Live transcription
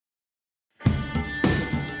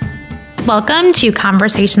Welcome to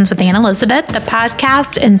Conversations with Anne Elizabeth, the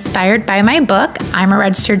podcast inspired by my book, I'm a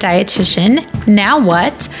Registered Dietitian, Now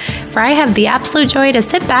What?, where I have the absolute joy to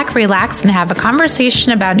sit back, relax, and have a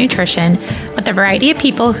conversation about nutrition with a variety of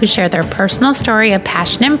people who share their personal story of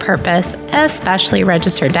passion and purpose, especially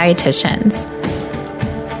registered dietitians.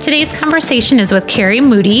 Today's conversation is with Carrie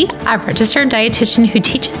Moody, a registered dietitian who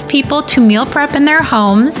teaches people to meal prep in their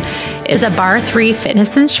homes, is a Bar 3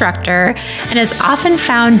 fitness instructor, and is often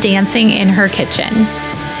found dancing in her kitchen.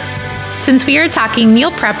 Since we are talking meal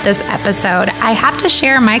prep this episode, I have to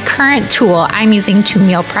share my current tool I'm using to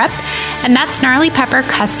meal prep, and that's Gnarly Pepper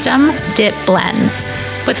Custom Dip Blends.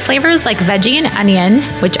 With flavors like veggie and onion,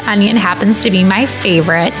 which onion happens to be my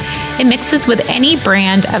favorite, it mixes with any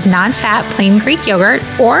brand of non-fat plain Greek yogurt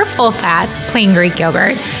or full-fat plain Greek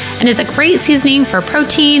yogurt and is a great seasoning for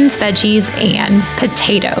proteins, veggies, and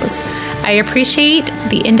potatoes. I appreciate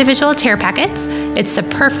the individual tear packets. It's the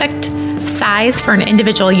perfect size for an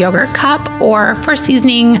individual yogurt cup or for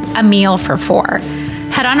seasoning a meal for 4.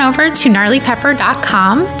 Head on over to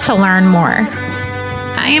gnarlypepper.com to learn more.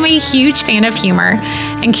 I am a huge fan of humor,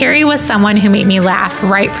 and Carrie was someone who made me laugh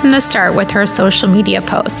right from the start with her social media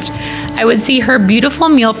post. I would see her beautiful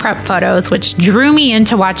meal prep photos, which drew me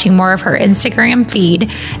into watching more of her Instagram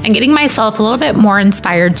feed and getting myself a little bit more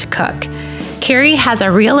inspired to cook. Carrie has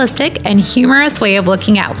a realistic and humorous way of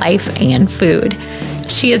looking at life and food.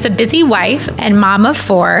 She is a busy wife and mom of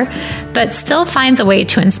 4, but still finds a way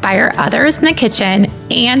to inspire others in the kitchen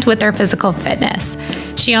and with their physical fitness.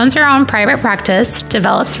 She owns her own private practice,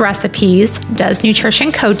 develops recipes, does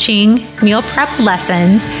nutrition coaching, meal prep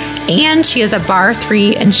lessons, and she is a Bar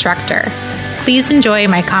 3 instructor. Please enjoy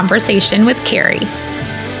my conversation with Carrie.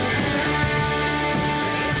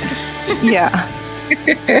 Yeah.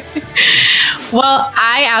 Well,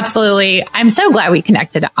 I'm so glad we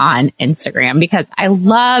connected on Instagram because I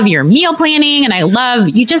love your meal planning and I love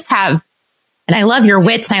your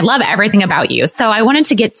wits and I love everything about you. So I wanted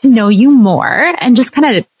to get to know you more and just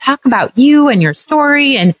kind of talk about you and your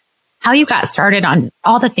story and how you got started on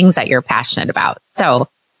all the things that you're passionate about. So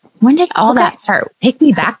when did all that start? Take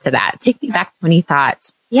me back to that. Take me back to when you thought,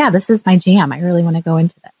 yeah, this is my jam. I really want to go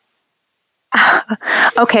into this.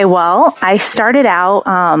 Okay, well, I started out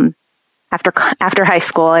after high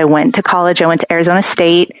school. I went to college. I went to Arizona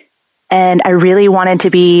State, and I really wanted to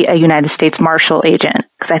be a United States Marshal agent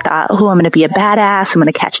because I thought, oh, I'm going to be a badass. I'm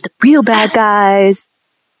going to catch the real bad guys.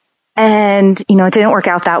 And, it didn't work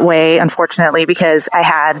out that way, unfortunately, because I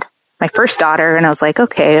had my first daughter, and I was like,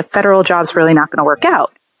 okay, a federal job's really not going to work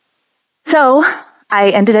out. So I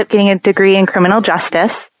ended up getting a degree in criminal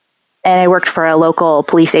justice. And I worked for a local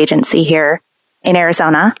police agency here in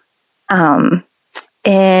Arizona. And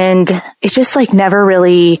it just never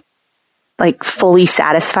really fully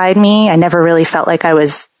satisfied me. I never really felt like I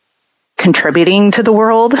was contributing to the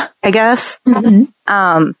world, I guess.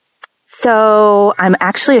 Mm-hmm. So I'm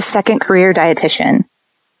actually a second career dietitian,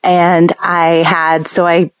 and I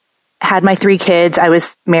had my 3 kids. I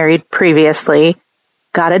was married previously,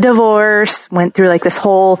 got a divorce, went through this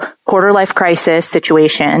whole quarter life crisis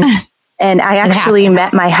situation. And I actually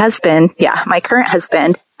met my husband. Yeah, my current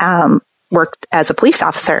husband worked as a police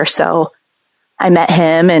officer. So I met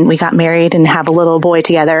him and we got married and have a little boy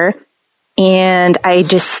together. And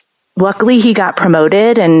luckily he got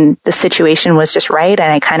promoted and the situation was just right.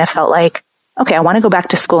 And I kind of felt like, okay, I want to go back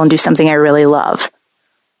to school and do something I really love.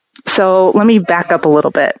 So let me back up a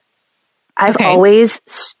little bit. I've always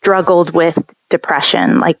struggled with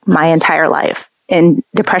depression my entire life. And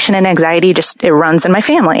depression and anxiety it runs in my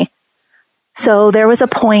family. So there was a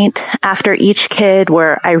point after each kid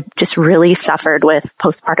where I just really suffered with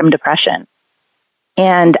postpartum depression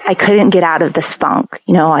and I couldn't get out of this funk.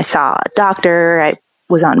 I saw a doctor, I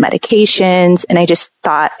was on medications, and I just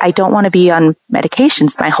thought I don't want to be on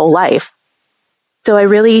medications my whole life. So I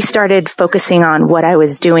really started focusing on what I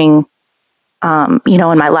was doing, in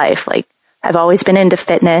my life. I've always been into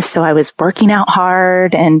fitness. So I was working out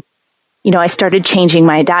hard and, I started changing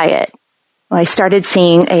my diet. I started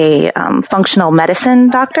seeing a functional medicine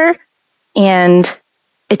doctor, and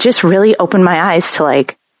it just really opened my eyes to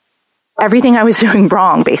everything I was doing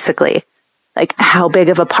wrong, basically, how big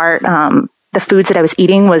of a part the foods that I was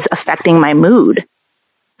eating was affecting my mood.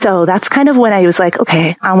 So that's kind of when I was like,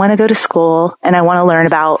 okay, I want to go to school and I want to learn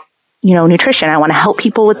about, nutrition. I want to help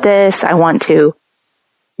people with this. I want to,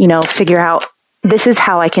 figure out this is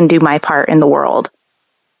how I can do my part in the world.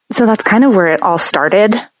 So that's kind of where it all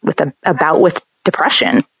started with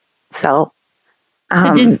depression. So,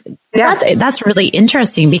 that's really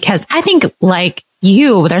interesting because I think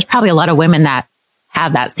there's probably a lot of women that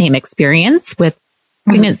have that same experience with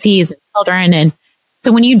pregnancies and children. And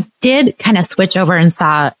So when you did kind of switch over and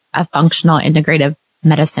saw a functional integrative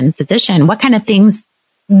medicine physician, what kind of things,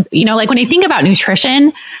 like when I think about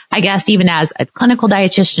nutrition, I guess even as a clinical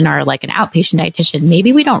dietitian or like an outpatient dietitian,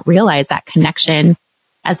 maybe we don't realize that connection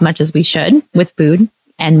as much as we should with food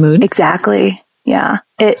and mood. Exactly. Yeah.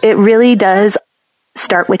 It really does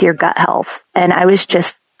start with your gut health. And I was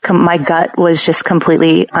my gut was just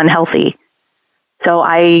completely unhealthy. So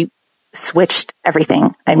I switched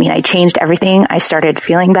everything. I mean, I changed everything. I started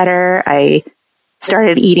feeling better. I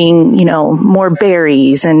started eating, more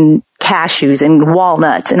berries and cashews and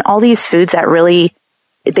walnuts and all these foods that really,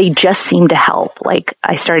 they just seem to help. Like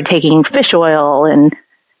I started taking fish oil and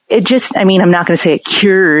it just, I'm not going to say it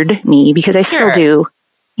cured me because I still do,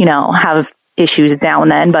 have issues now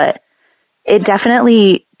and then, but it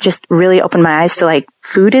definitely just really opened my eyes to like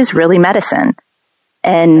food is really medicine.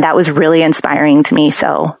 And that was really inspiring to me.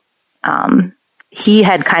 So, he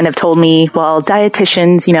had kind of told me, well,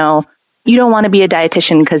 dietitians, you don't want to be a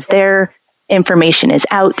dietitian because their information is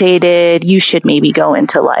outdated. You should maybe go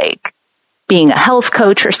into like being a health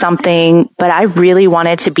coach or something. But I really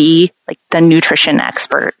wanted to be like the nutrition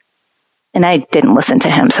expert. And I didn't listen to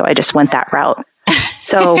him. So I just went that route.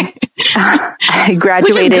 So I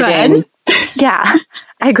graduated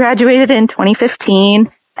I graduated in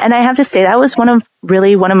 2015. And I have to say that was one of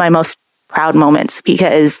my most proud moments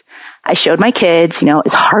because I showed my kids,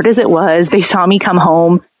 as hard as it was, they saw me come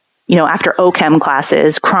home, after OChem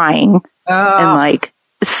classes crying and like,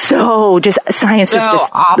 so just science was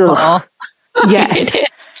just awful. Ugh. Yes.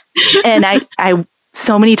 And I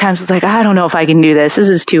so many times was like, I don't know if I can do this. This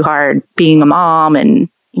is too hard being a mom and,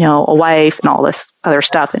 a wife and all this other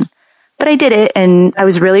stuff. But I did it. And I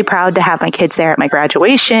was really proud to have my kids there at my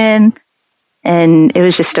graduation. And it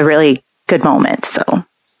was just a really good moment. So.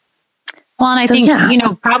 Well, and I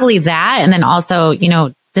think, probably that. And then also,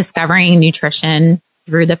 discovering nutrition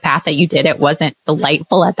through the path that you did. It wasn't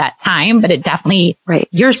delightful at that time, but it definitely,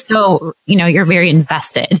 you're so, you're very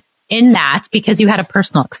invested in that because you had a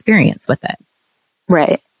personal experience with it.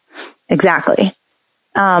 Right. Exactly.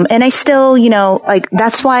 And I still,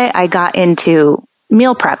 that's why I got into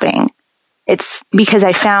meal prepping. It's because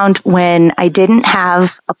I found when I didn't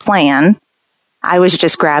have a plan, I was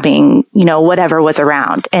just grabbing, whatever was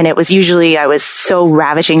around. And it was usually, I was so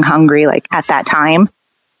ravaging hungry, like at that time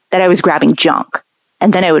that I was grabbing junk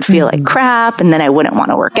and then I would feel like crap and then I wouldn't want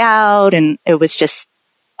to work out. And it was just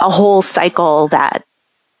a whole cycle that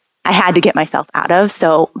I had to get myself out of.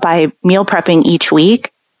 So by meal prepping each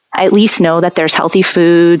week, I at least know that there's healthy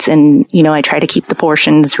foods and, I try to keep the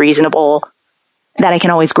portions reasonable that I can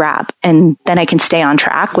always grab. And then I can stay on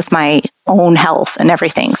track with my own health and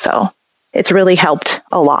everything. So it's really helped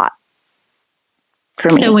a lot for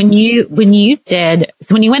me. So when you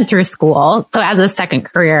went through school, so as a second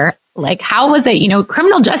career, like how was it,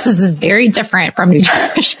 criminal justice is very different from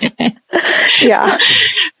nutrition. Yeah.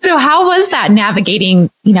 So how was that navigating,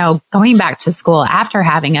 going back to school after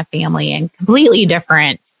having a family and completely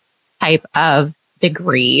different type of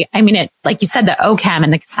degree? I mean, it, like you said, the OChem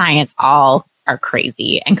and the science all are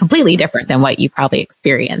crazy and completely different than what you probably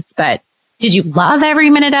experienced, but did you love every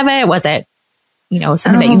minute of it? Was it,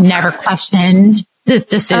 something that you never questioned this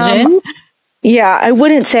decision? Yeah, I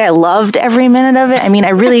wouldn't say I loved every minute of it. I mean, I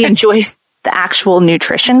really enjoyed the actual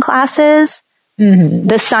nutrition classes. Mm-hmm.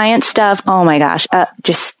 The science stuff, oh my gosh,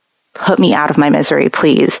 just put me out of my misery,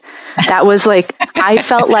 please. That was like, I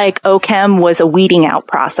felt like OChem was a weeding out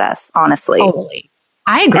process, honestly. Totally.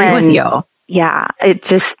 I agree with you. Yeah, it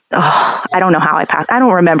just, I don't know how I passed. I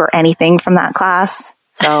don't remember anything from that class.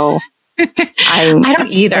 So I don't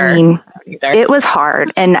either. I mean, it was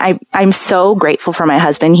hard. And I'm so grateful for my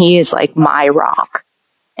husband. He is like my rock.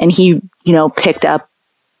 And he, picked up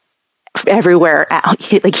everywhere.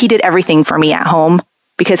 He did everything for me at home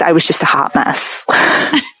because I was just a hot mess.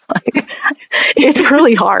 It's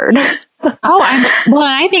really hard.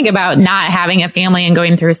 I think about not having a family and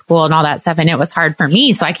going through school and all that stuff. And it was hard for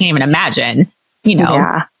me. So I can't even imagine, having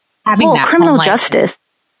that criminal justice.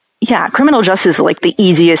 Yeah, criminal justice is like the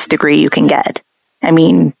easiest degree you can get. I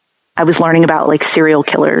mean, I was learning about like serial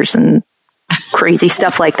killers and crazy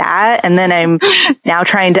stuff like that. And then I'm now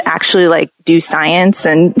trying to actually like do science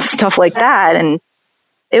and stuff like that. And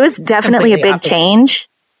it was definitely a big change.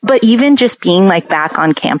 But even just being like back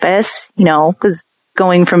on campus, because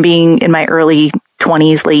going from being in my early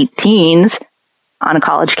 20s, late teens on a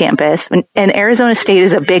college campus, and Arizona State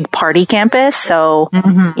is a big party campus. So,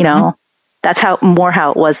 that's how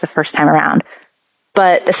it was the first time around.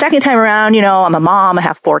 But the second time around, I'm a mom, I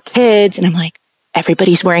have 4 kids, and I'm like,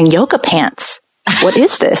 everybody's wearing yoga pants. What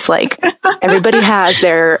is this? Like, everybody has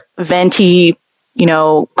their venti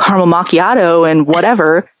caramel macchiato and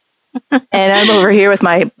whatever. And I'm over here with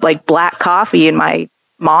my like black coffee and my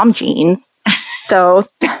mom jeans. So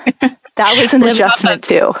that was an adjustment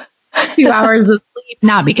too. 2 hours of sleep,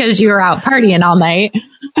 not because you were out partying all night.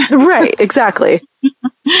 Right, exactly.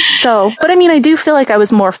 So, but I mean, I do feel like I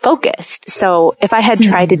was more focused. So if I had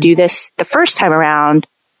tried to do this the first time around,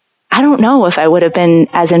 I don't know if I would have been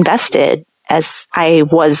as invested as I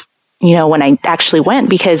was, when I actually went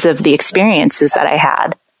because of the experiences that I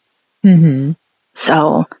had. Mm-hmm.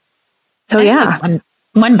 So yeah.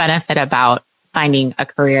 One benefit about finding a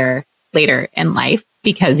career later in life,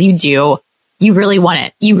 because you really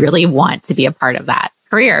want to be a part of that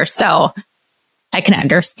career. So I can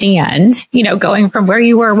understand, going from where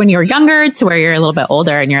you were when you were younger to where you're a little bit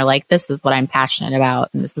older and you're like, this is what I'm passionate about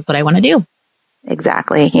and this is what I want to do.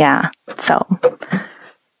 Exactly. Yeah. So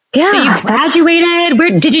yeah. So you graduated.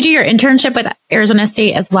 Where did you do your internship with Arizona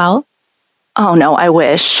State as well? Oh no, I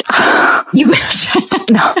wish. You wish.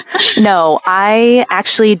 No, I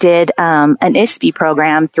actually did an ISB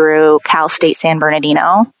program through Cal State San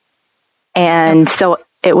Bernardino. And so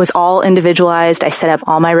it was all individualized. I set up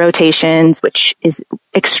all my rotations, which is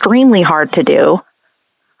extremely hard to do.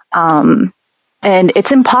 And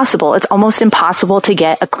it's impossible. It's almost impossible to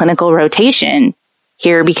get a clinical rotation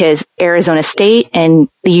here because Arizona State and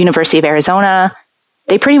the University of Arizona,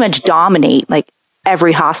 they pretty much dominate like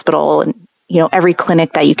every hospital and, every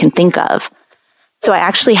clinic that you can think of. So I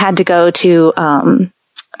actually had to go to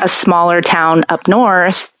a smaller town up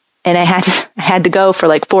north, and I had to go for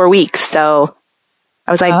like 4 weeks. So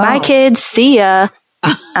I was like, bye kids, see ya.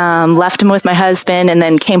 Left them with my husband and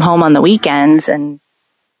then came home on the weekends, and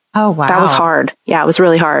oh wow, that was hard. Yeah, it was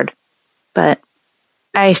really hard, but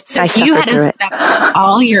I suffered through it. You had to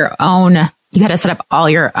set up all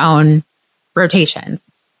your own rotations.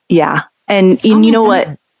 Yeah. And you know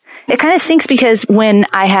what? It kind of stinks because when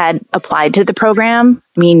I had applied to the program,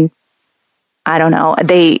 I mean, I don't know,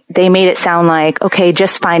 they made it sound like, okay,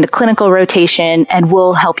 just find a clinical rotation and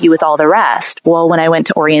we'll help you with all the rest. Well, when I went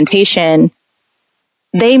to orientation,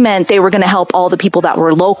 they meant they were going to help all the people that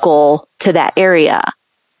were local to that area.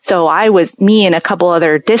 So me and a couple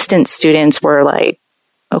other distance students were like,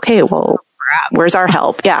 okay, well, where's our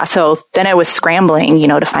help? Yeah. So then I was scrambling,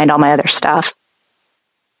 to find all my other stuff.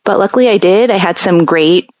 But luckily I did. I had some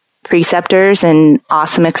great preceptors and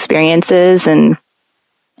awesome experiences, and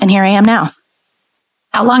here I am now.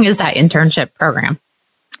 How long is that internship program?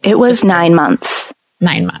 It was 9 months.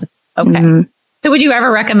 9 months. Okay. Mm-hmm. So would you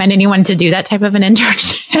ever recommend anyone to do that type of an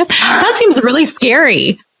internship? That seems really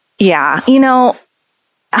scary. Yeah.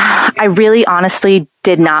 I really honestly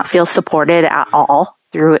did not feel supported at all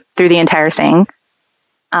through the entire thing.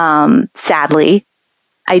 Sadly,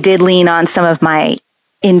 I did lean on some of my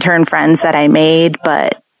intern friends that I made,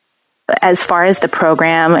 but as far as the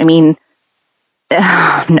program, I mean,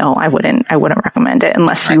 no, I wouldn't recommend it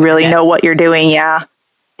unless you really know what you're doing. Yeah.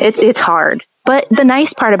 It's hard. But the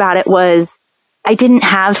nice part about it was I didn't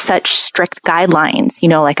have such strict guidelines,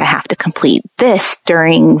 like I have to complete this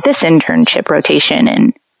during this internship rotation.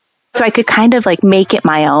 And so I could kind of like make it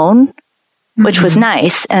my own, which was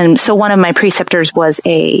nice. And so one of my preceptors was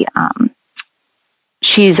she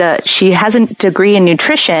has a degree in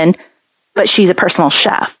nutrition, but she's a personal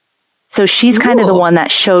chef. So she's kind of the one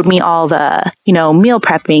that showed me all the, meal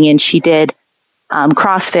prepping, and she did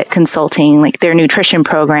CrossFit consulting, like their nutrition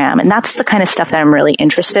program. And that's the kind of stuff that I'm really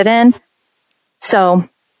interested in. So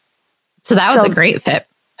that was a great fit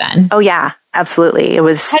then. Oh yeah, absolutely. It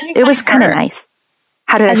was kind of nice.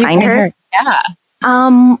 How did I find her? Yeah.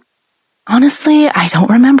 Honestly, I don't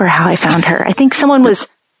remember how I found her. I think someone was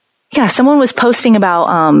posting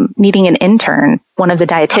about needing an intern, one of the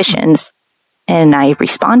dietitians. And I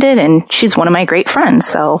responded, and she's one of my great friends.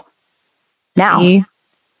 So now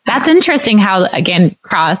that's interesting how, again,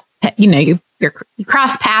 you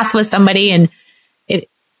cross paths with somebody and it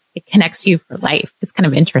connects you for life. It's kind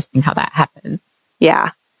of interesting how that happens.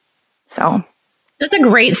 Yeah. So that's a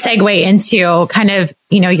great segue into kind of,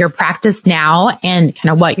 your practice now and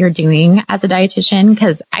kind of what you're doing as a dietitian.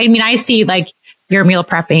 Cause I see like your meal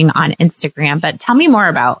prepping on Instagram, but tell me more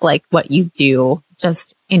about like what you do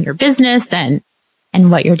just in your business and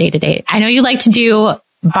what your day to day. I know you like to do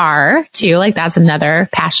bar too. Like that's another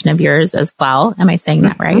passion of yours as well. Am I saying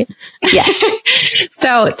that right? Yes.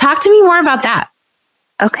 So talk to me more about that.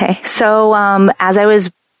 Okay. So, as I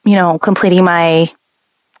was, completing my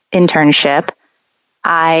internship,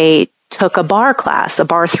 I took a bar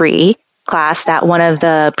 3 class that one of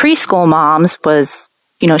the preschool moms was,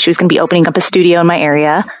 she was going to be opening up a studio in my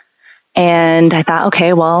area. And I thought,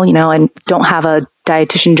 okay, well, I don't have a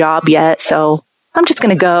dietitian job yet. So I'm just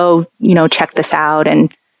going to go, check this out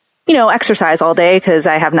and, exercise all day because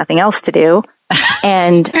I have nothing else to do.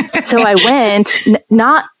 And so I went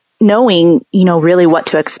not knowing, really what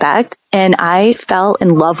to expect. And I fell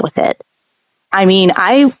in love with it. I mean,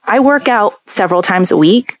 I work out several times a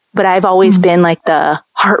week, but I've always been like the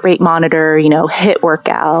heart rate monitor, HIIT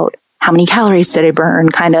workout. How many calories did I burn?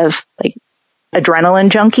 Kind of like adrenaline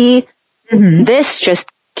junkie. Mm-hmm. This just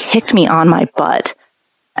kicked me on my butt.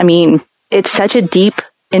 I mean, it's such a deep,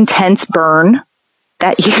 intense burn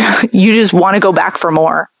that you just want to go back for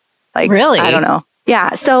more. Like, really? I don't know.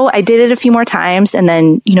 Yeah. So I did it a few more times and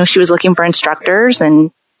then, she was looking for instructors and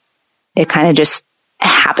it kind of just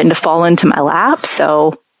happened to fall into my lap.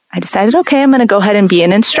 So I decided, okay, I'm going to go ahead and be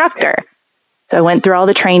an instructor. So I went through all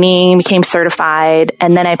the training, became certified,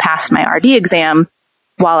 and then I passed my RD exam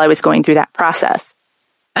while I was going through that process.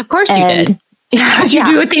 Of course you did. Because you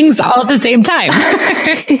do things all at the same time.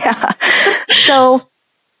 Yeah. So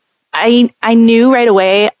I knew right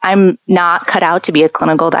away I'm not cut out to be a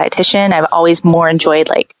clinical dietitian. I've always more enjoyed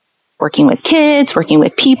like working with kids, working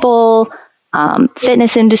with people,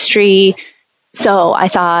 fitness industry. So I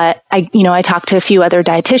thought I talked to a few other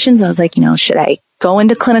dietitians. I was like, should I go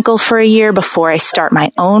into clinical for a year before I start my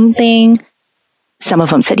own thing? Some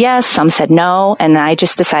of them said yes, some said no. And I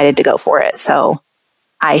just decided to go for it. So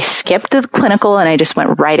I skipped the clinical and I just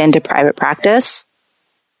went right into private practice.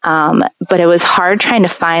 But it was hard trying to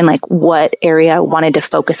find like what area I wanted to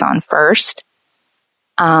focus on first.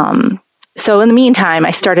 So in the meantime,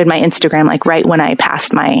 I started my Instagram like right when I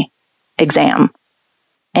passed my exam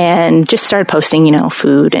and just started posting,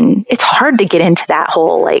 food. And it's hard to get into that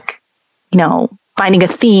whole like, finding a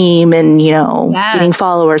theme and, getting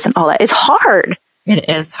followers and all that. It's hard. It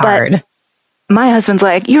is hard. But my husband's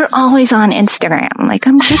like, you're always on Instagram. Like,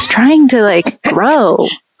 I'm just trying to like grow.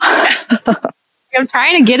 I'm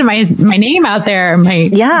trying to get my name out there.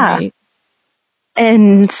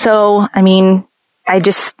 And so, I mean,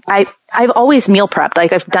 I've always meal prepped.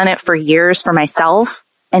 Like I've done it for years for myself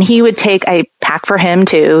and I pack for him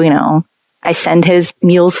too, I send his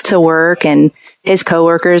meals to work and his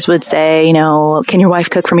coworkers would say, can your wife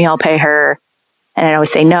cook for me? I'll pay her. And I'd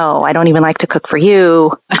always say, no, I don't even like to cook for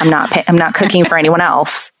you. I'm not cooking for anyone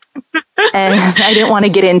else. And I didn't want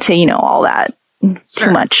to get into, all that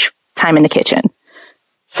too much time in the kitchen.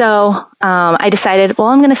 So, I decided, well,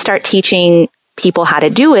 I'm going to start teaching people how to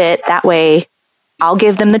do it. That way I'll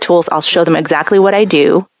give them the tools. I'll show them exactly what I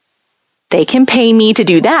do. They can pay me to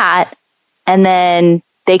do that. And then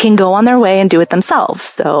they can go on their way and do it themselves.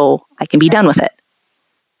 So I can be done with it.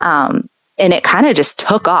 And it kind of just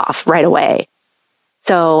took off right away.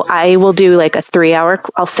 So I will do like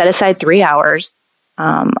I'll set aside 3 hours.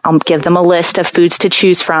 I'll give them a list of foods to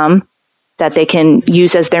choose from that they can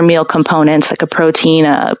use as their meal components, like a protein,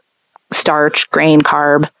 a starch, grain,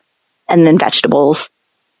 carb, and then vegetables.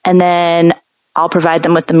 And then I'll provide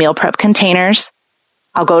them with the meal prep containers.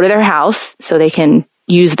 I'll go to their house so they can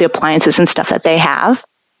use the appliances and stuff that they have.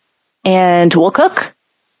 And we'll cook.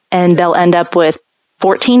 And they'll end up with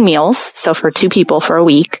 14 meals. So for 2 people for a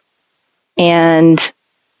week. And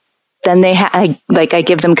then I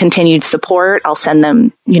give them continued support. I'll send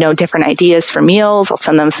them, different ideas for meals. I'll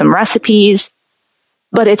send them some recipes,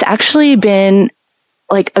 but it's actually been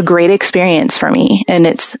like a great experience for me. And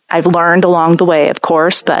I've learned along the way, of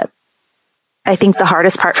course, but I think the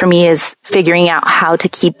hardest part for me is figuring out how to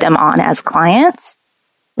keep them on as clients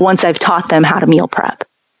once I've taught them how to meal prep,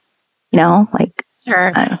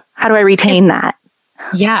 Sure. How do I retain that?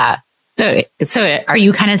 Yeah. So are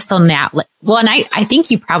you kind of still now? Well, and I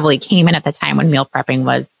think you probably came in at the time when meal prepping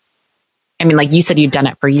was, like you said, you've done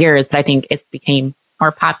it for years, but I think it's became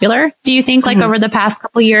more popular. Do you think over the past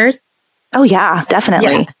couple years? Oh yeah,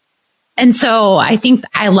 definitely. Yeah. And so I think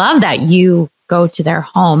I love that you go to their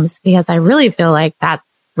homes because I really feel like that's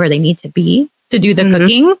where they need to be to do the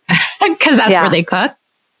cooking because that's where they cook.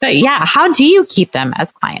 But yeah, how do you keep them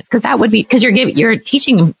as clients? Because that would be, because you're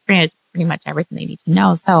teaching them pretty much everything they need to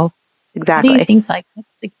know. So exactly. What do you think, what's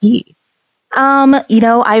the key?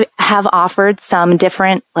 I have offered some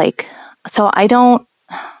different, so I don't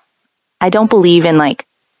believe in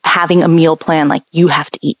having a meal plan. Like you have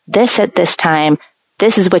to eat this at this time.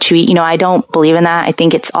 This is what you eat. I don't believe in that. I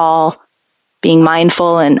think it's all being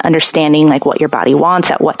mindful and understanding what your body wants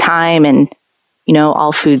at what time and,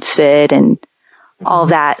 all foods fit and all of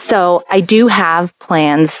that. So I do have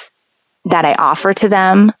plans that I offer to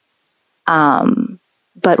them.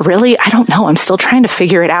 But really, I don't know. I'm still trying to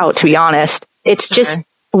figure it out, to be honest. It's just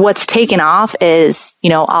what's taken off is,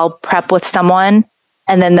 I'll prep with someone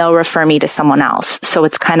and then they'll refer me to someone else. So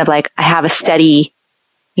it's kind of like I have a steady,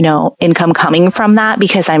 income coming from that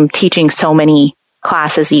because I'm teaching so many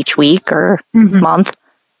classes each week or month.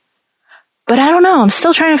 But I don't know. I'm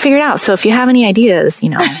still trying to figure it out. So if you have any ideas,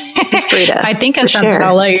 feel free to I think of something, share.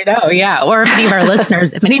 I'll let you know. Yeah. Or if any of our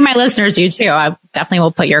listeners, if any of my listeners do too, I definitely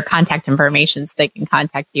will put your contact information so they can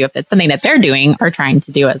contact you if it's something that they're doing or trying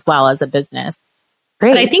to do as well as a business.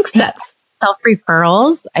 Great. But I think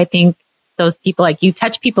self-referrals, I think those people, like you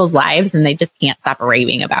touch people's lives and they just can't stop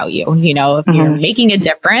raving about you. If you're making a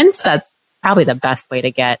difference, that's probably the best way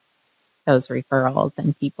to get those referrals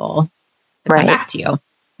and people to come back to you.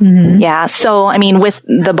 Yeah. So, with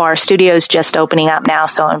the barre studios just opening up now,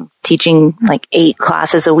 so I'm teaching like 8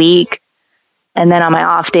 classes a week. And then on my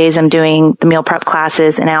off days, I'm doing the meal prep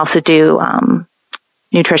classes, and I also do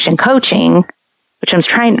nutrition coaching, which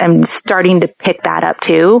I'm starting to pick that up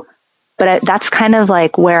too. But that's kind of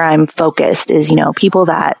like where I'm focused is, people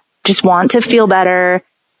that just want to feel better,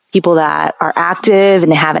 people that are active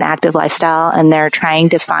and they have an active lifestyle and they're trying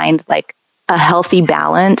to find like a healthy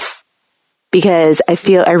balance, because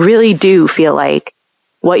I really do feel like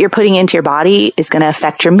what you're putting into your body is going to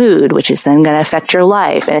affect your mood, which is then going to affect your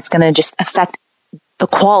life, and it's going to just affect the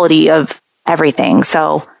quality of everything.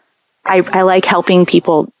 So I like helping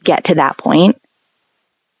people get to that point.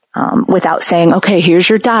 Without saying, okay, here's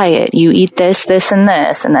your diet. You eat this, this, and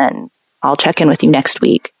this, and then I'll check in with you next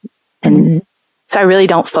week. And so I really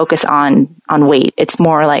don't focus on weight. It's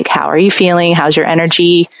more like, how are you feeling? How's your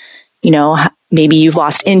energy? Maybe you've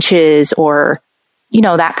lost inches or,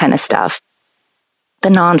 that kind of stuff. The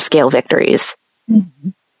non-scale victories. Oh,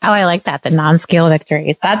 I like that. The non-scale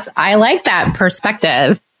victories. I like that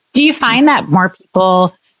perspective. Do you find that more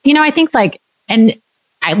people, I think and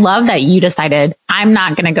I love that you decided I'm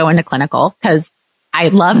not going to go into clinical, because I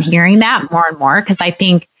love hearing that more and more. Because I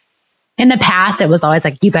think in the past, it was always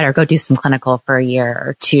like, you better go do some clinical for a year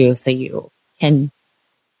or two so you can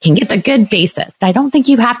get the good basis. But I don't think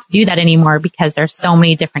you have to do that anymore, because there's so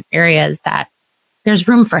many different areas that there's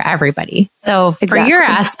room for everybody. So for your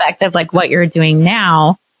aspect of like what you're doing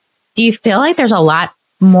now, do you feel like there's a lot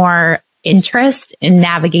more interest in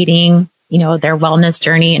navigating, their wellness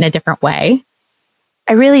journey in a different way?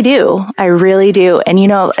 I really do.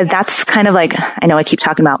 And that's kind of like, I know I keep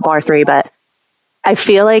talking about barre 3, but I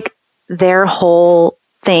feel like their whole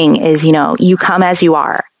thing is, you come as you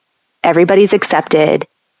are. Everybody's accepted.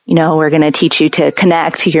 We're going to teach you to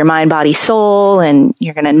connect to your mind, body, soul, and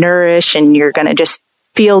you're going to nourish and you're going to just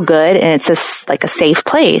feel good. And it's just like a safe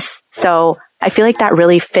place. So I feel like that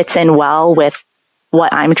really fits in well with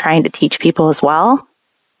what I'm trying to teach people as well.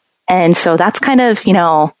 And so that's kind of,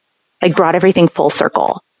 like brought everything full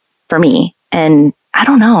circle for me. And I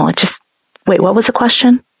don't know, wait, what was the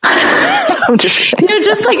question? I'm just kidding.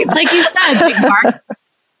 Just like you said, like barre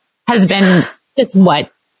has been just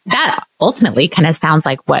what that ultimately kind of sounds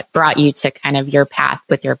like what brought you to kind of your path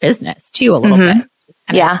with your business too, a little bit.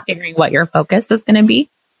 Kind of figuring what your focus is going to be.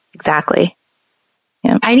 Exactly.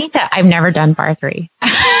 Yeah. I've never done barre 3.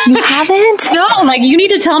 You haven't? No, you need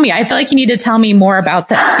to tell me. I feel like you need to tell me more about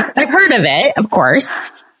that. I've heard of it, of course,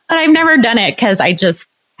 but I've never done it because I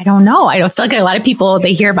don't know. I don't feel like a lot of people,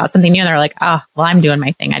 they hear about something new and they're like, oh, well, I'm doing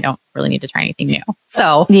my thing. I don't really need to try anything new.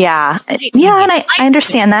 So yeah. And I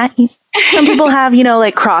understand that. Some people have,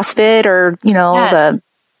 like CrossFit or, the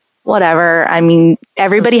whatever.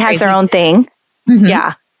 Everybody has their own thing.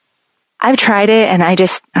 Yeah. I've tried it and I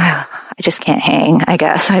just can't hang. I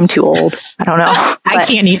guess I'm too old. I don't know. I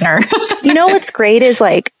can't either. What's great is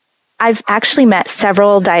I've actually met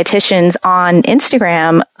several dietitians on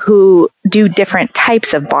Instagram who do different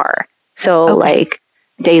types of barre. So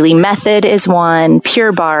Daily Method is one,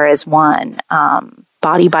 Pure Barre is one,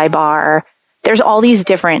 Body by Barre. There's all these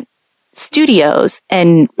different studios,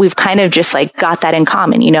 and we've kind of just got that in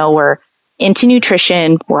common. We're into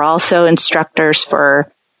nutrition. We're also instructors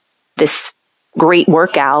for this great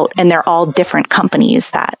workout, and they're all different companies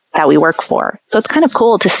that we work for. So it's kind of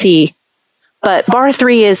cool to see. But barre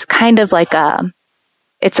 3 is kind of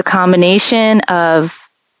it's a combination of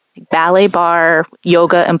ballet barre,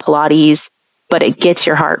 yoga, and Pilates, but it gets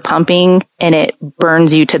your heart pumping and it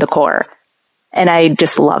burns you to the core. And I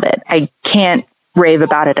just love it. I can't rave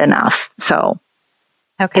about it enough. So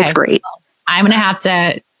it's great. I'm going to have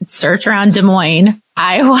to search around Des Moines,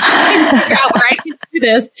 Iowa, and figure out where I can do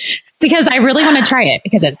this, because I really want to try it,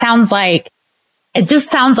 because it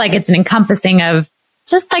just sounds like it's an encompassing of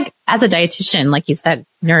just as a dietitian, like you said,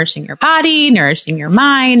 nourishing your body, nourishing your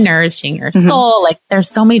mind, nourishing your soul. There's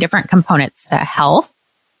so many different components to health.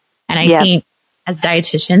 And I think as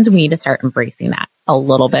dietitians, we need to start embracing that a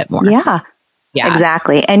little bit more. Yeah,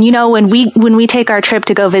 exactly. And when we take our trip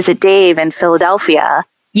to go visit Dave in Philadelphia,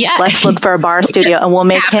 Yeah. Let's look for a bar studio and we'll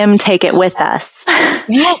make him take it with us.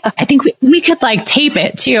 Yes. I think we could like tape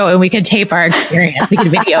it too. And we could tape our experience. We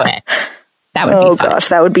could video it. That would be fun. Gosh,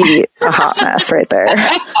 that would be a hot mess right there.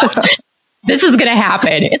 This is going to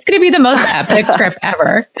happen. It's going to be the most epic trip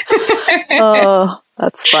ever. Oh,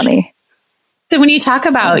 that's funny. So when you talk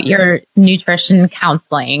about your nutrition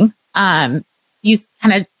counseling, you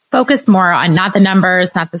kind of focus more on not the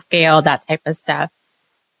numbers, not the scale, that type of stuff.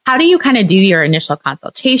 How do you kind of do your initial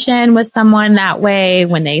consultation with someone that way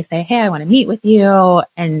when they say, hey, I want to meet with you?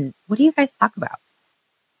 And what do you guys talk about?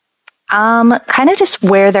 Kind of just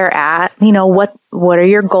where they're at. What are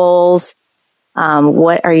your goals?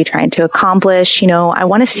 What are you trying to accomplish? I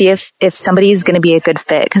want to see if somebody's going to be a good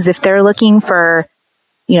fit. Because if they're looking for,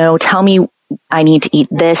 tell me I need to eat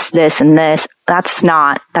this, this, and this, that's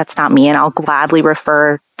not me. And I'll gladly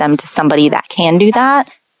refer them to somebody that can do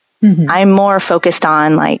that. Mm-hmm. I'm more focused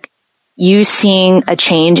on like you seeing a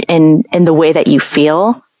change in the way that you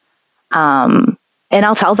feel. And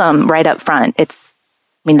I'll tell them right up front.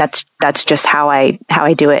 That's just how I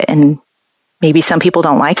do it. And maybe some people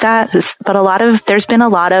don't like that, but there's been a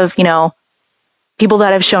lot of, people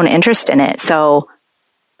that have shown interest in it. So,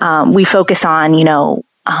 we focus on,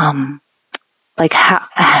 like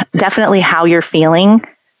definitely how you're feeling,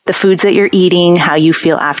 the foods that you're eating, how you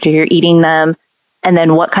feel after you're eating them. And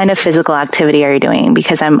then what kind of physical activity are you doing?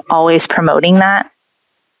 Because I'm always promoting that.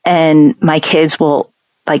 And my kids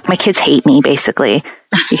hate me basically,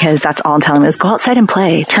 because that's all I'm telling them is go outside and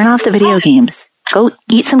play, turn off the video games, go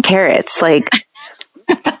eat some carrots. But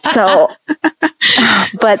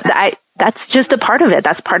that's just a part of it.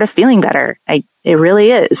 That's part of feeling better. It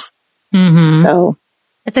really is. Mm-hmm. So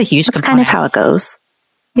it's a huge component. Kind of how it goes.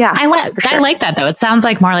 Yeah. I like that though. It sounds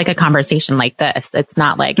like more like a conversation like this. It's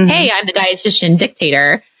not like, mm-hmm. Hey, I'm the dietitian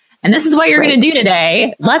dictator and this is what you're going to do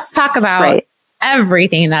today. Let's talk about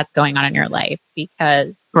everything that's going on in your life,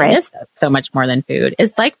 because it is so much more than food.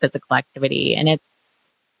 It's like physical activity, and it's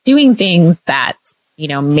doing things that,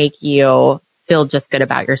 make you feel just good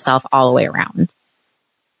about yourself all the way around.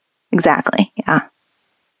 Exactly. Yeah.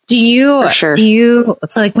 So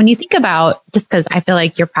like when you think about, just because I feel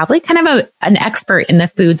like you're probably kind of an expert in the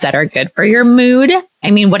foods that are good for your mood. I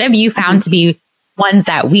mean, what have you found mm-hmm. to be ones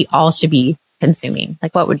that we all should be consuming?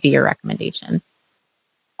 Like, what would be your recommendations?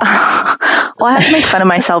 Well, I have to make fun of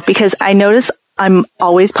myself because I notice I'm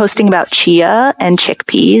always posting about chia and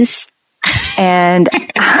chickpeas, and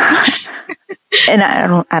and I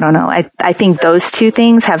don't know. I think those two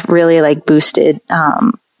things have really like boosted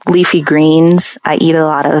leafy greens. I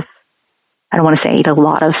don't want to say I eat a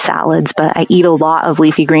lot of salads, but I eat a lot of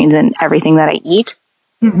leafy greens in everything that I eat.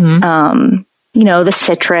 Mm-hmm. The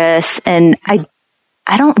citrus, and I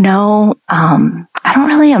don't know. I'm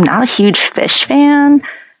not a huge fish fan,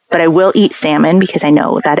 but I will eat salmon because I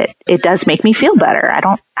know that it does make me feel better. I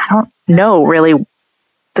don't know really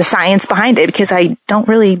the science behind it because I don't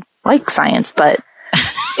really like science, but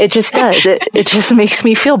it just does. It just makes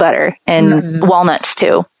me feel better. And walnuts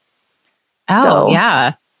too. Oh, so,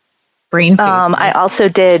 yeah. Brain food. I also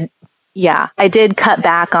did cut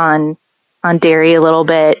back on dairy a little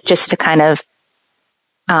bit just to kind of,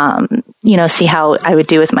 see how I would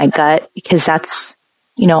do with my gut, because that's,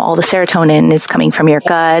 all the serotonin is coming from your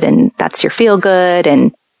gut and that's your feel good.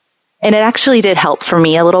 And it actually did help for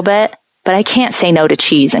me a little bit, but I can't say no to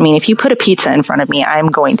cheese. I mean, if you put a pizza in front of me, I'm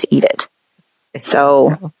going to eat it. So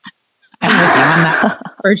I'm with you on that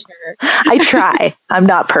for sure. I try. I'm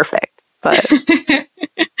not perfect, but.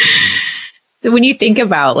 So when you think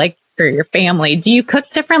about like for your family, do you cook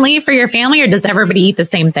differently for your family, or does everybody eat the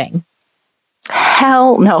same thing?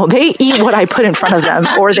 Hell no. They eat what I put in front of them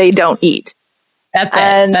or they don't eat. That's it.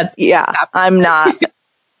 And I'm not.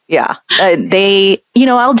 Yeah.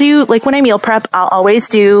 I'll do, like when I meal prep, I'll always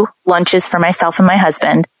do lunches for myself and my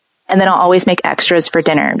husband. And then I'll always make extras for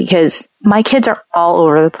dinner because my kids are all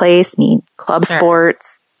over the place. I mean, club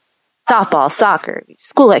sports, softball, soccer,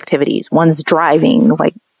 school activities, one's driving,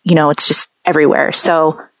 it's just everywhere.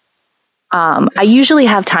 So, I usually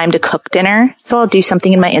have time to cook dinner. So I'll do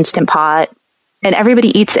something in my Instant Pot and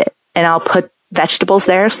everybody eats it. And I'll put vegetables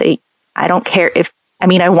there. So I don't care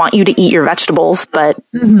I want you to eat your vegetables, but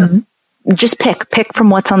just pick from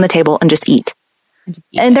what's on the table and just eat.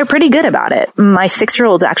 And they're pretty good about it. My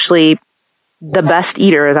 6-year-old's actually the best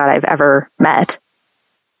eater that I've ever met.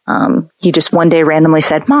 He just one day randomly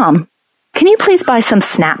said, "Mom, can you please buy some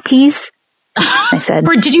snap peas?" I said,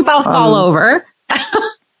 "Did you both fall over?"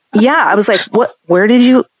 Yeah. I was like, "What, where did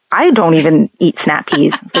you, I don't even eat snap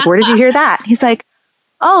peas." I was like, "Where did you hear that?" He's like,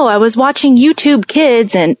 oh, I was watching YouTube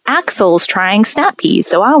Kids and Axel's trying snap peas,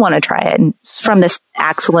 so I want to try it. And it's from this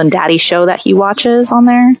Axel and Daddy show that he watches on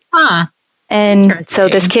there. Huh. And so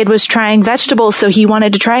this kid was trying vegetables, so he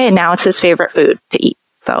wanted to try it. Now it's his favorite food to eat.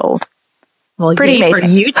 So, well, pretty amazing. For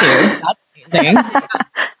you two. That's amazing.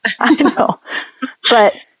 I know.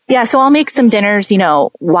 But yeah, so I'll make some dinners,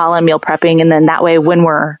 while I'm meal prepping. And then that way, when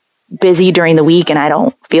we're busy during the week and I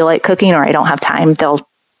don't feel like cooking or I don't have time,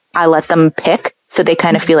 I let them pick. So they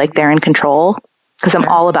kind of feel like they're in control, because I'm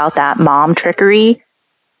all about that mom trickery,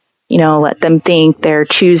 let them think they're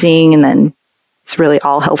choosing, and then it's really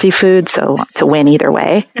all healthy food. So it's a win either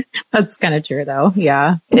way. That's kind of true though.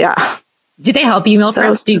 Yeah. Yeah. Do they help you meal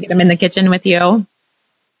prep? Do you get them in the kitchen with you?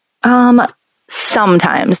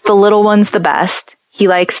 Sometimes. The little one's the best. He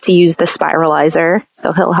likes to use the spiralizer,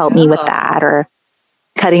 so he'll help me with that, or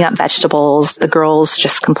cutting up vegetables. The girls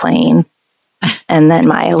just complain. And then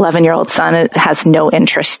my 11-year-old son has no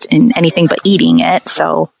interest in anything but eating it.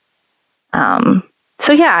 So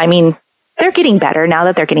yeah, I mean, they're getting better now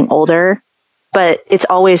that they're getting older, but it's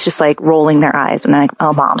always just like rolling their eyes when they're like,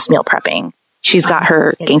 oh, mom's meal prepping. She's got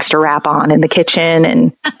her gangster rap on in the kitchen,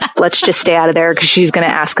 and let's just stay out of there because she's going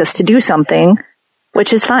to ask us to do something,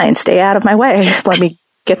 which is fine. Stay out of my way. Just let me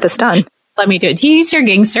get this done. Let me do it. Do you use your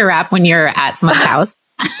gangster rap when you're at someone's house?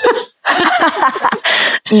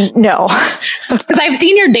 No. Because I've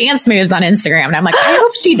seen your dance moves on Instagram, and I'm like, I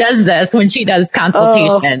hope she does this when she does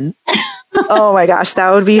consultations. Oh my gosh,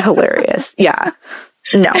 that would be hilarious. Yeah.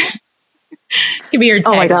 No. Give me your tag.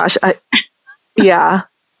 Oh my gosh. Yeah.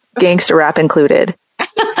 Gangster rap included.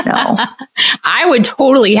 No. I would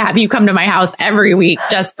totally have you come to my house every week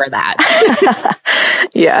just for that.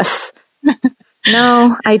 Yes.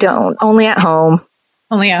 No, I don't. Only at home.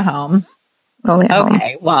 Only at home. Only at home.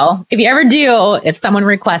 Okay. Well, if you ever do, if someone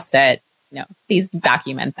requests it, please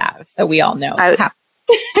document that so we all know.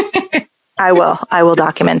 I will. I will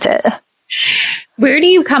document it. Where do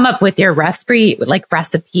you come up with your recipe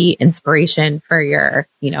inspiration for your,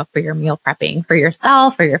 for your meal prepping, for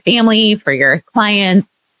yourself, for your family, for your clients?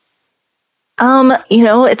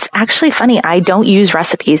 It's actually funny. I don't use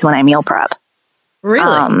recipes when I meal prep.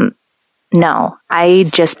 Really? No, I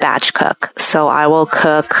just batch cook. So I will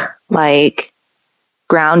cook like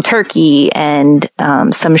ground turkey and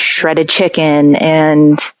some shredded chicken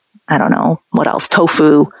and I don't know what else,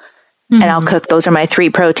 tofu. Mm-hmm. And I'll cook. Those are my 3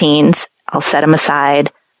 proteins. I'll set them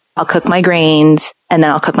aside. I'll cook my grains and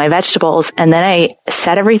then I'll cook my vegetables. And then I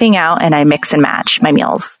set everything out and I mix and match my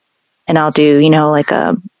meals. And I'll do, like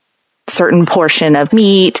a certain portion of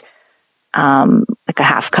meat, like a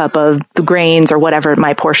half cup of the grains or whatever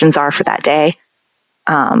my portions are for that day.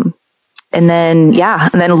 And then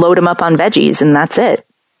load them up on veggies and that's it.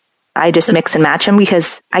 I just mix and match them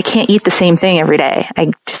because I can't eat the same thing every day.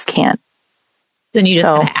 I just can't. Then you just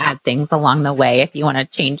kind of add things along the way if you want to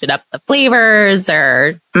change it up, the flavors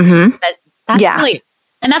or that's really,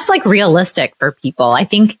 and that's like realistic for people. I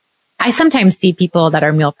think I sometimes see people that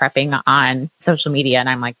are meal prepping on social media and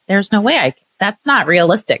I'm like, there's no way that's not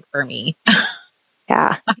realistic for me.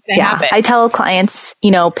 Yeah. I tell clients,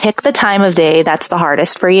 pick the time of day that's the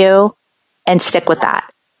hardest for you and stick with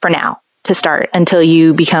that for now to start until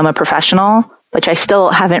you become a professional, which I still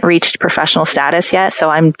haven't reached professional status yet. So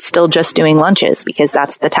I'm still just doing lunches because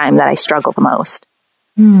that's the time that I struggle the most.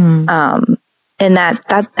 And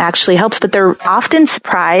that actually helps, but they're often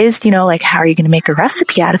surprised, like, how are you going to make a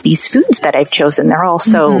recipe out of these foods that I've chosen? They're all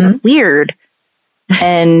so weird.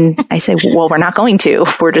 And I say, well, we're not going to.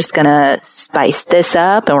 We're just going to spice this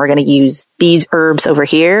up and we're going to use these herbs over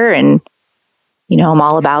here. And, I'm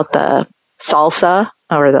all about the salsa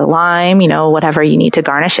or the lime, whatever you need to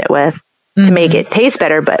garnish it with to make it taste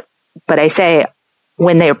better. But I say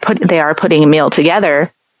when they are putting a meal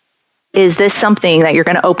together, is this something that you're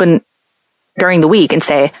going to open during the week and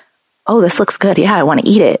say, oh, this looks good. Yeah, I want to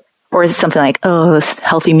eat it. Or is it something like, oh, this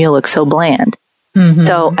healthy meal looks so bland.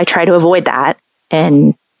 So I try to avoid that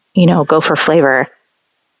and, go for flavor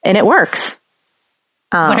and it works.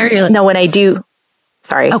 What are you? No, when I do,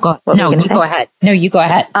 sorry. Oh, you go ahead. No, you go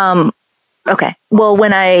ahead. Okay. Well,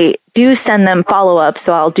 when I do send them follow up,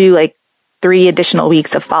 so I'll do like 3 additional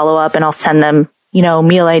weeks of follow up and I'll send them,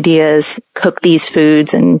 meal ideas, cook these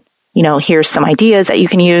foods and, here's some ideas that you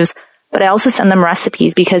can use. But I also send them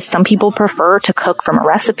recipes because some people prefer to cook from a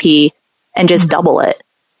recipe and just double it,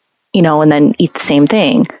 and then eat the same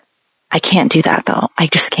thing. I can't do that though. I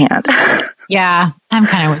just can't. Yeah, I'm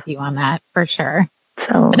kind of with you on that for sure.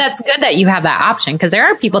 So, but that's good that you have that option because there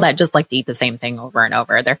are people that just like to eat the same thing over and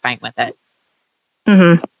over. They're fine with it.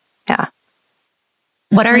 Yeah.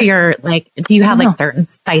 What are your, do you have certain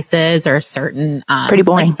spices or certain, pretty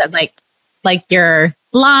boring. Like you said, like your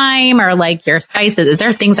lime or like your spices? Is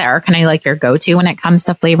there things that are kind of like your go-to when it comes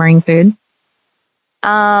to flavoring food?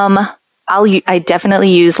 I definitely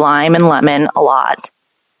use lime and lemon a lot.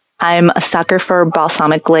 I'm a sucker for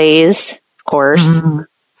balsamic glaze, of course.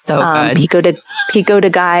 So good. Pico de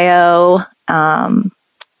gallo,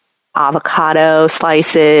 avocado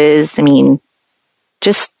slices. I mean,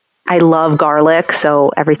 I love garlic,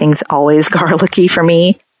 so everything's always garlicky for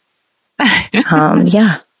me.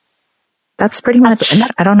 Yeah, that's pretty much,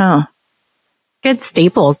 I don't know. Good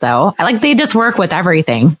staples though. They just work with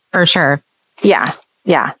everything for sure. Yeah.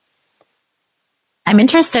 Yeah. I'm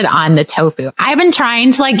interested on the tofu. I've been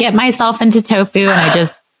trying to get myself into tofu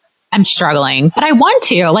and I'm struggling, but I want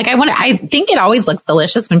to. I think it always looks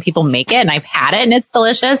delicious when people make it, and I've had it and it's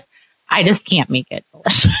delicious. I just can't make it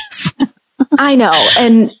delicious. I know.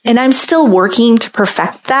 And I'm still working to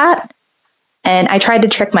perfect that. And I tried to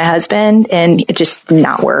trick my husband and it just did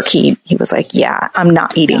not work. He was like, yeah, I'm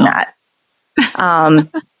not eating that.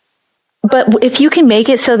 But if you can make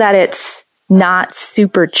it so that it's not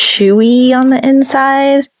super chewy on the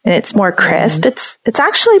inside and it's more crisp, it's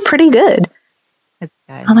actually pretty good. It's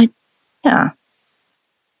good. I'm like, yeah.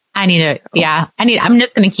 I'm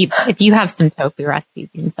just going to keep, if you have some tofu recipes,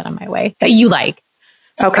 you can send them my way that you like.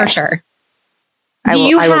 Okay. For sure. I will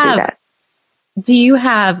do that. Do you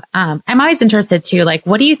have, I'm always interested too,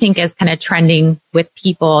 what do you think is kind of trending with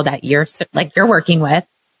people that you're working with?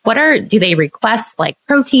 Do they request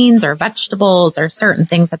proteins or vegetables or certain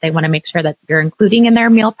things that they want to make sure that you're including in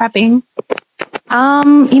their meal prepping? A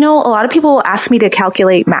lot of people ask me to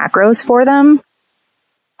calculate macros for them.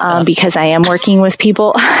 Because I am working with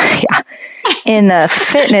people in the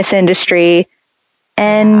fitness industry,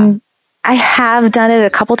 and I have done it a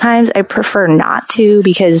couple times. I prefer not to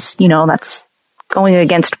because, that's going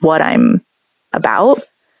against what I'm about.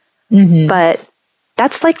 Mm-hmm. But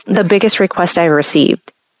that's the biggest request I've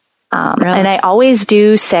received. Really? And I always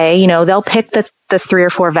do say, they'll pick the 3 or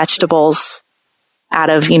 4 vegetables out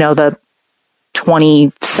of, the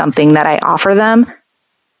 20 something that I offer them.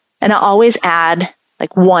 And I'll always add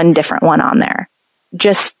one different one on there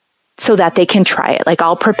just so that they can try it.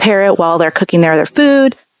 I'll prepare it while they're cooking their other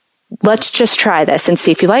food. Let's just try this and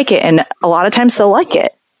see if you like it. And a lot of times they'll like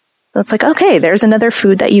it. So it's okay, there's another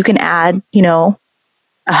food that you can add, a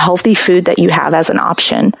healthy food that you have as an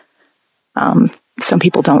option. Some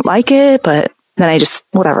people don't like it, but then I just,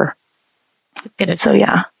 whatever. So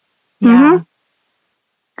yeah. Yeah. Mm-hmm.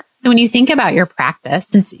 So when you think about your practice,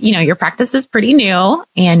 since, your practice is pretty new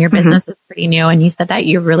and your business is pretty new, and you said that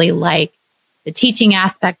you really like the teaching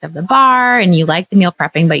aspect of the bar and you like the meal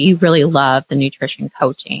prepping, but you really love the nutrition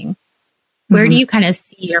coaching. Where do you kind of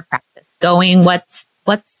see your practice going? What's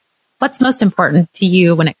most important to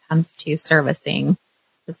you when it comes to servicing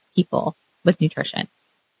people with nutrition?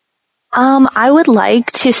 I would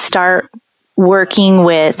like to start working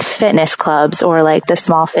with fitness clubs or the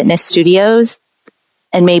small fitness studios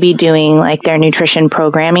and maybe doing their nutrition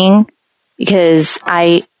programming, because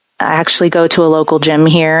I actually go to a local gym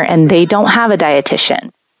here and they don't have a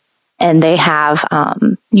dietitian, and they have,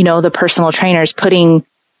 the personal trainers putting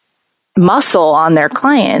muscle on their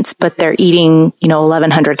clients, but they're eating,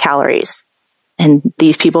 1,100 calories. And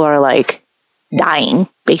these people are dying,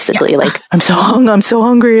 basically. Yeah. I'm so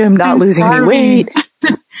hungry. I'm not losing any weight.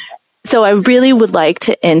 So I really would like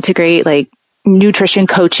to integrate nutrition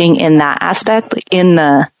coaching in that aspect,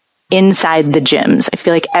 inside the gyms. I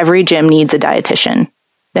feel like every gym needs a dietitian.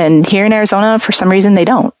 And here in Arizona, for some reason, they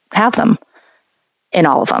don't have them in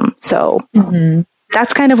all of them. So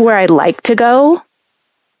that's kind of where I'd like to go.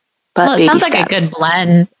 But it sounds like a good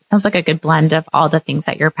blend. Sounds like a good blend of all the things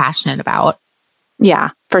that you're passionate about.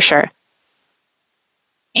 Yeah, for sure.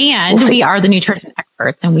 And we are the nutrition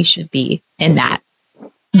experts, and we should be in that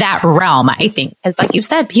realm, I think. Because like you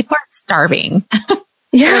said, people are starving.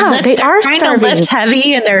 Yeah, they are trying starving. to lift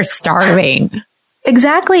heavy and they're starving.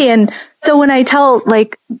 Exactly. And so when I tell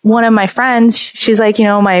one of my friends, she's like,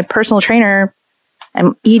 my personal trainer,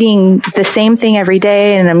 I'm eating the same thing every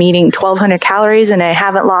day and I'm eating 1,200 calories and I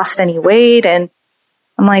haven't lost any weight. And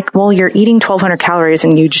I'm like, well, you're eating 1,200 calories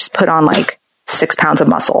and you just put on 6 pounds of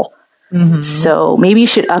muscle. Mm-hmm. So maybe you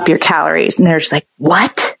should up your calories. And they're just like,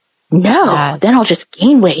 what? No, then I'll just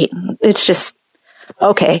gain weight. It's just,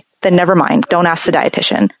 okay, then never mind. Don't ask the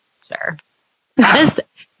dietitian. Sure. That is,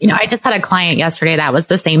 I just had a client yesterday that was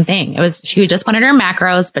the same thing. She just wanted her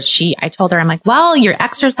macros, but I told her, I'm like, well, you're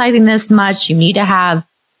exercising this much. You need to have,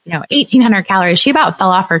 1,800 calories. She about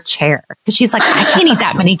fell off her chair because she's like, I can't eat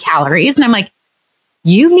that many calories. And I'm like,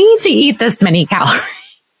 you need to eat this many calories.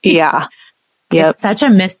 Yeah. Yep. It's such a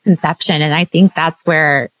misconception. And I think that's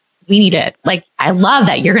where, we need it. Like, I love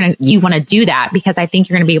that you want to do that, because I think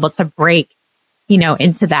you're going to be able to break,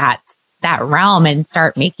 into that realm and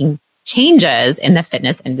start making changes in the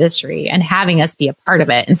fitness industry and having us be a part of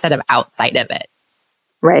it instead of outside of it.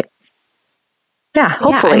 Right. Yeah.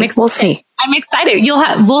 Hopefully we'll see. I'm excited.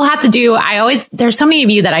 We'll have to do, there's so many of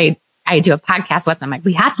you that I do a podcast with. I'm like,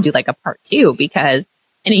 we have to do like a part 2, because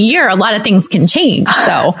in a year, a lot of things can change.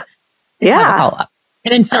 So yeah.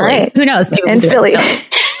 And in Philly, right. Who knows? Maybe in Philly,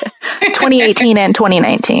 2018 and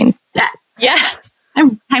 2019. Yes.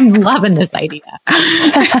 I'm loving this idea.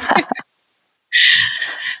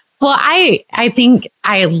 Well, I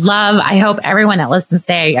hope everyone that listens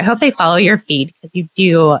today, I hope they follow your feed, because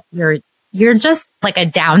you're just like a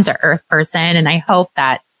down to earth person. And I hope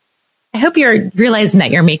you're realizing that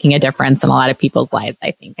you're making a difference in a lot of people's lives,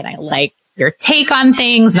 I think. And I like your take on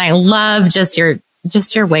things. And I love just your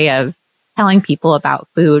way of telling people about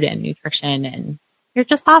food and nutrition, and you're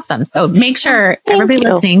just awesome. So make sure everybody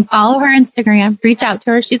listening, follow her Instagram, reach out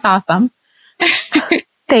to her. She's awesome.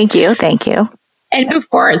 Thank you. And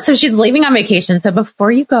so she's leaving on vacation. So before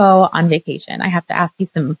you go on vacation, I have to ask you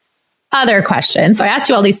some other questions. So I asked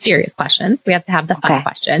you all these serious questions. We have to have the fun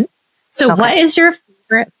questions. So what is your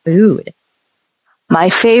favorite food? My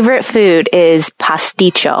favorite food is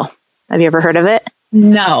pasticcio. Have you ever heard of it?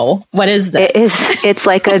 No. What is that? It's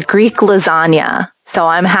like a Greek lasagna. So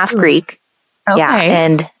I'm half Greek. Okay. Yeah.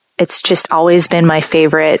 And it's just always been my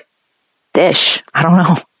favorite dish. I don't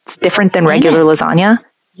know. It's different than regular lasagna.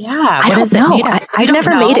 Yeah. I don't know. I've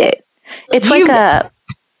never made it. It's like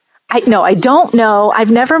I don't know.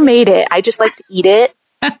 I've never made it. I just like to eat it.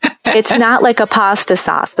 It's not like a pasta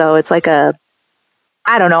sauce though. It's like I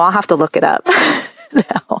don't know. I'll have to look it up.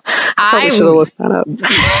 No, I should have looked that up.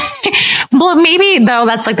 Well, maybe though,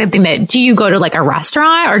 that's like the thing do you go to like a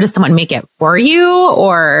restaurant, or does someone make it for you,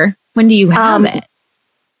 or when do you have it?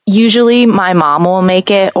 Usually my mom will make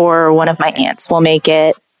it, or one of my aunts will make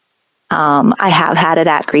it. I have had it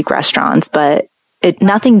at Greek restaurants, but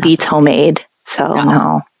nothing beats homemade. So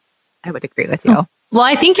no. I would agree with you. Well,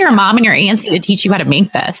 I think your mom and your aunts need to teach you how to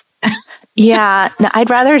make this. Yeah, no, I'd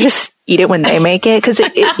rather just eat it when they make it, because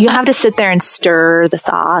you have to sit there and stir the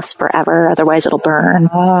sauce forever. Otherwise it'll burn.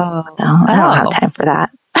 I don't have time for that.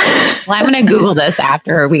 Well, I'm going to Google this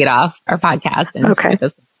after we get off our podcast. And okay.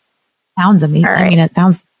 This sounds amazing. Right. I mean, it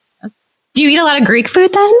sounds. Do you eat a lot of Greek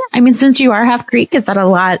food then? I mean, since you are half Greek, is that a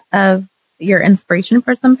lot of your inspiration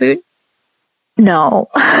for some food? No.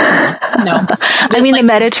 I mean, the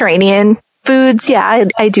Mediterranean foods. Yeah,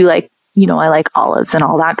 I do like, I like olives and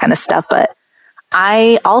all that kind of stuff. But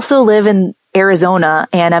I also live in Arizona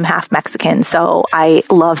and I'm half Mexican. So I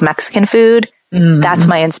love Mexican food. That's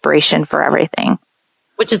my inspiration for everything.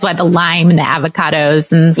 Which is why the lime and the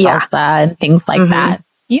avocados and salsa and things like that.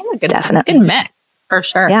 You have a good mix for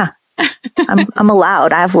sure. Yeah. I'm a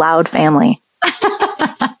loud. I have loud family.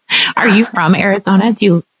 Are you from Arizona?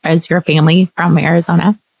 Is your family from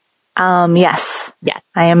Arizona? Yes. Yes.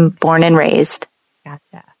 I am born and raised.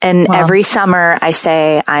 Gotcha. And every summer I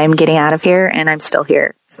say I'm getting out of here, and I'm still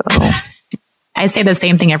here. So I say the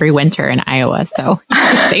same thing every winter in Iowa. So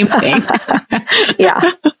same thing. Yeah.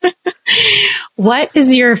 What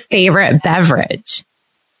is your favorite beverage?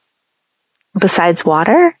 Besides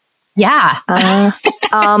water? Yeah.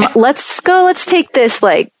 Let's take this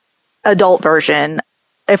like adult version.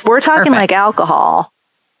 If we're talking like alcohol,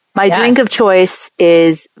 my drink of choice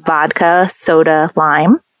is vodka, soda,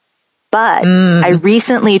 lime. But I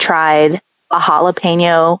recently tried a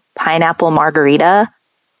jalapeno pineapple margarita,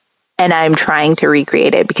 and I'm trying to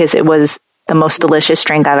recreate it because it was the most delicious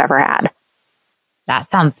drink I've ever had. That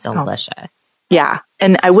sounds delicious. Yeah.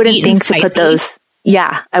 And I wouldn't think to put those.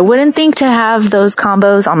 Yeah. I wouldn't think to have those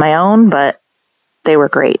combos on my own, but they were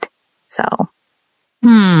great. So.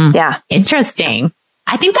 Yeah. Interesting.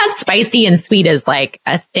 I think that spicy and sweet is like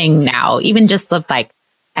a thing now, even just with like,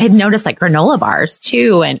 I've noticed like granola bars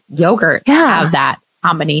too and yogurt have that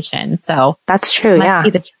combination. So that's true. Must be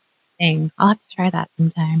the thing. I'll have to try that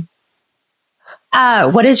sometime.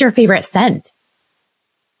 What is your favorite scent?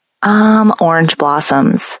 Orange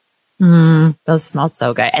blossoms. Those smell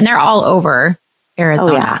so good. And they're all over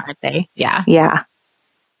Arizona, aren't they? Yeah. Yeah,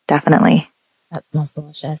 definitely. That smells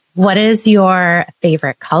delicious. What is your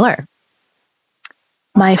favorite color?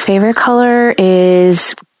 My favorite color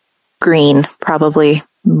is green, probably.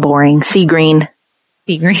 Boring. Sea green.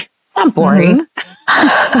 Sea green. It's not boring.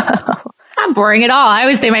 Not boring at all. I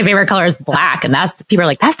always say my favorite color is black, and people are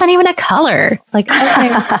like, that's not even a color. It's like,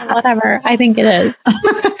 okay, whatever. I think it is.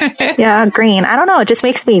 Yeah, green. I don't know. It just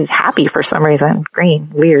makes me happy for some reason. Green.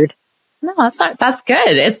 Weird. No, that's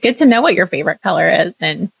good. It's good to know what your favorite color is,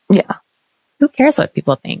 and who cares what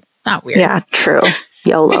people think? Not weird. Yeah, true.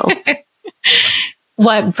 YOLO.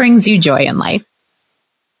 What brings you joy in life?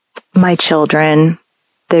 My children,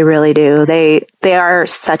 they really do. They are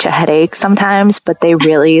such a headache sometimes, but they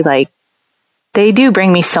really they do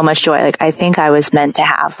bring me so much joy. Like, I think I was meant to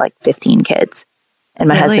have 15 kids. And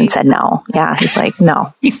my husband said no. Yeah. He's like,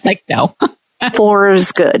 no. He's like, no. 4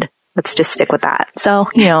 is good. Let's just stick with that. So,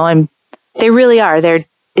 they really are.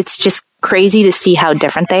 It's just crazy to see how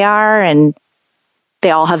different they are, and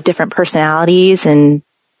they all have different personalities, and,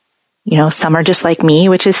 some are just like me,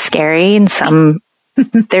 which is scary, and some,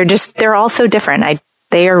 they're all so different.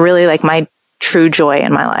 They are really my true joy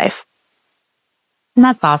in my life. And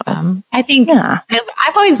that's awesome. I think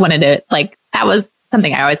I've always wanted to, that was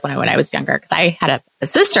something I always wanted when I was younger, because I had a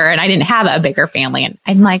sister and I didn't have a bigger family. And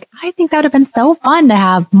I'm like, I think that would have been so fun to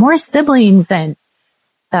have more siblings. And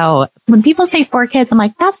so when people say 4 kids, I'm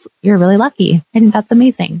like, you're really lucky. I think that's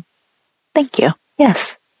amazing. Thank you.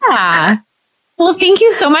 Yes. Yeah. Well, thank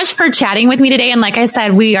you so much for chatting with me today. And like I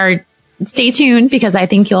said, stay tuned, because I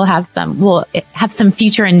think we'll have some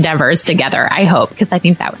future endeavors together. I hope, because I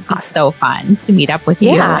think that would be so fun to meet up with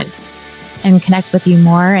you and connect with you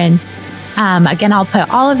more. And again, I'll put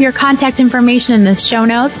all of your contact information in the show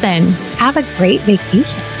notes, and have a great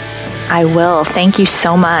vacation. I will. Thank you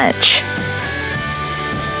so much.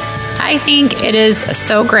 I think it is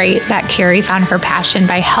so great that Carrie found her passion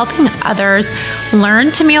by helping others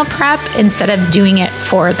learn to meal prep instead of doing it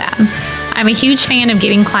for them. I'm a huge fan of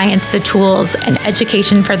giving clients the tools and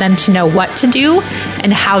education for them to know what to do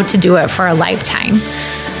and how to do it for a lifetime.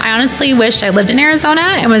 I honestly wish I lived in Arizona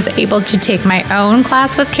and was able to take my own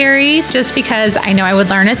class with Carrie, just because I know I would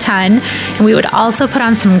learn a ton, and we would also put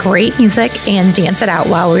on some great music and dance it out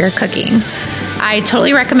while we were cooking. I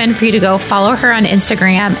totally recommend for you to go follow her on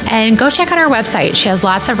Instagram and go check out her website. She has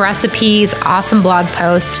lots of recipes, awesome blog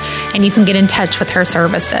posts, and you can get in touch with her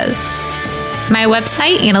services. My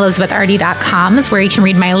website, AnnElizabethRD.com, is where you can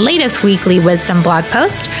read my latest weekly wisdom blog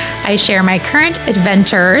post. I share my current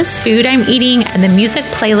adventures, food I'm eating, and the music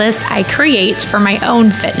playlist I create for my own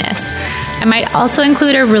fitness. I might also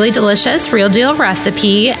include a really delicious Real Deal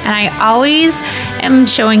recipe, and I always am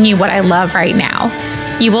showing you what I love right now.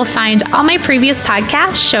 You will find all my previous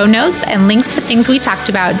podcasts, show notes, and links to things we talked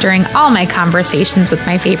about during all my conversations with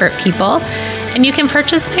my favorite people. And you can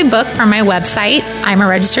purchase my book from my website, I'm a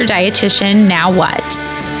Registered Dietitian, Now What?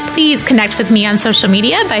 Please connect with me on social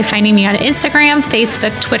media by finding me on Instagram,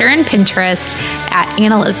 Facebook, Twitter, and Pinterest at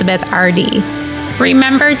AnnElizabethRD.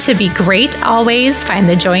 Remember to be great always, find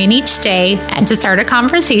the joy in each day, and to start a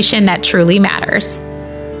conversation that truly matters.